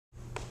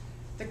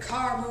The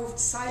car moved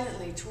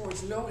silently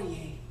towards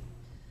Laurier.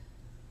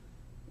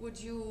 Would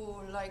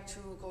you like to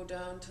go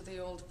down to the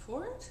old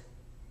port?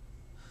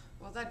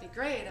 Well, that'd be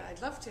great.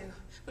 I'd love to.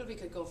 Well, we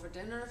could go for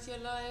dinner if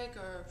you like,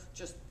 or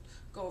just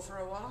go for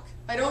a walk.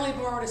 I'd only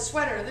borrowed a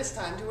sweater this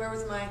time to wear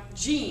with my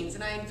jeans,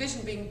 and I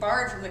envisioned being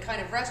barred from the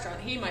kind of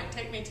restaurant he might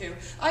take me to.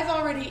 I've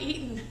already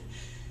eaten.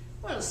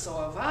 Well, so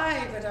have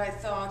I, but I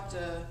thought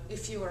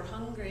if you were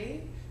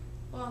hungry.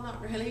 Well,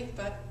 not really,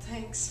 but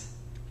thanks.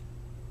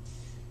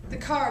 The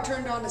car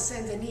turned on to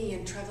Saint-Denis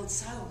and traveled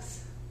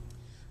south.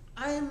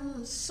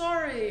 I'm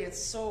sorry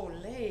it's so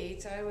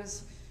late. I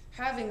was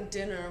having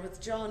dinner with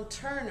John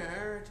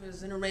Turner. It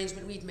was an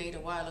arrangement we'd made a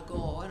while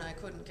ago, and I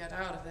couldn't get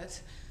out of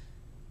it.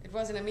 It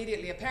wasn't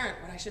immediately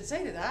apparent what I should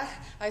say to that.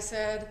 I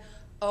said,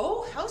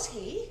 "Oh, how's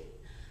he?"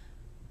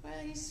 "Well,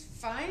 he's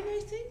fine,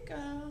 I think.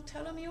 I'll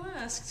tell him you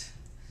asked."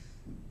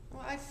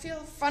 "Well, I feel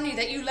funny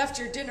that you left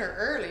your dinner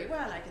early."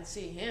 "Well, I can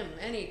see him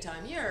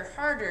anytime. You're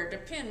harder to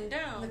pin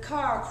down." The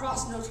car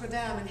crossed Notre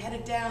Dame and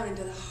headed down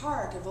into the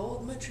heart of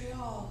old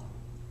Montreal.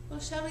 "Well,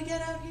 shall we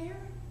get out here?"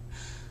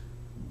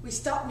 We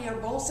stopped near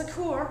Bon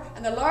Secours,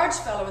 and the large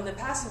fellow in the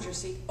passenger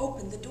seat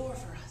opened the door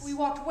for us. We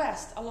walked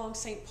west along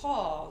St.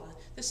 Paul.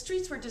 The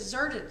streets were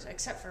deserted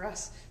except for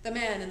us, the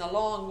man in the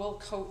long wool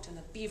coat and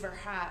the beaver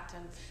hat,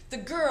 and the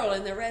girl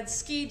in the red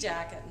ski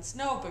jacket and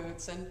snow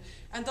boots, and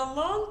the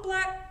long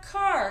black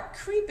car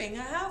creeping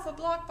a half a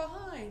block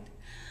behind.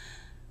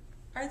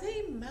 "Are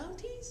they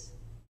Mounties?"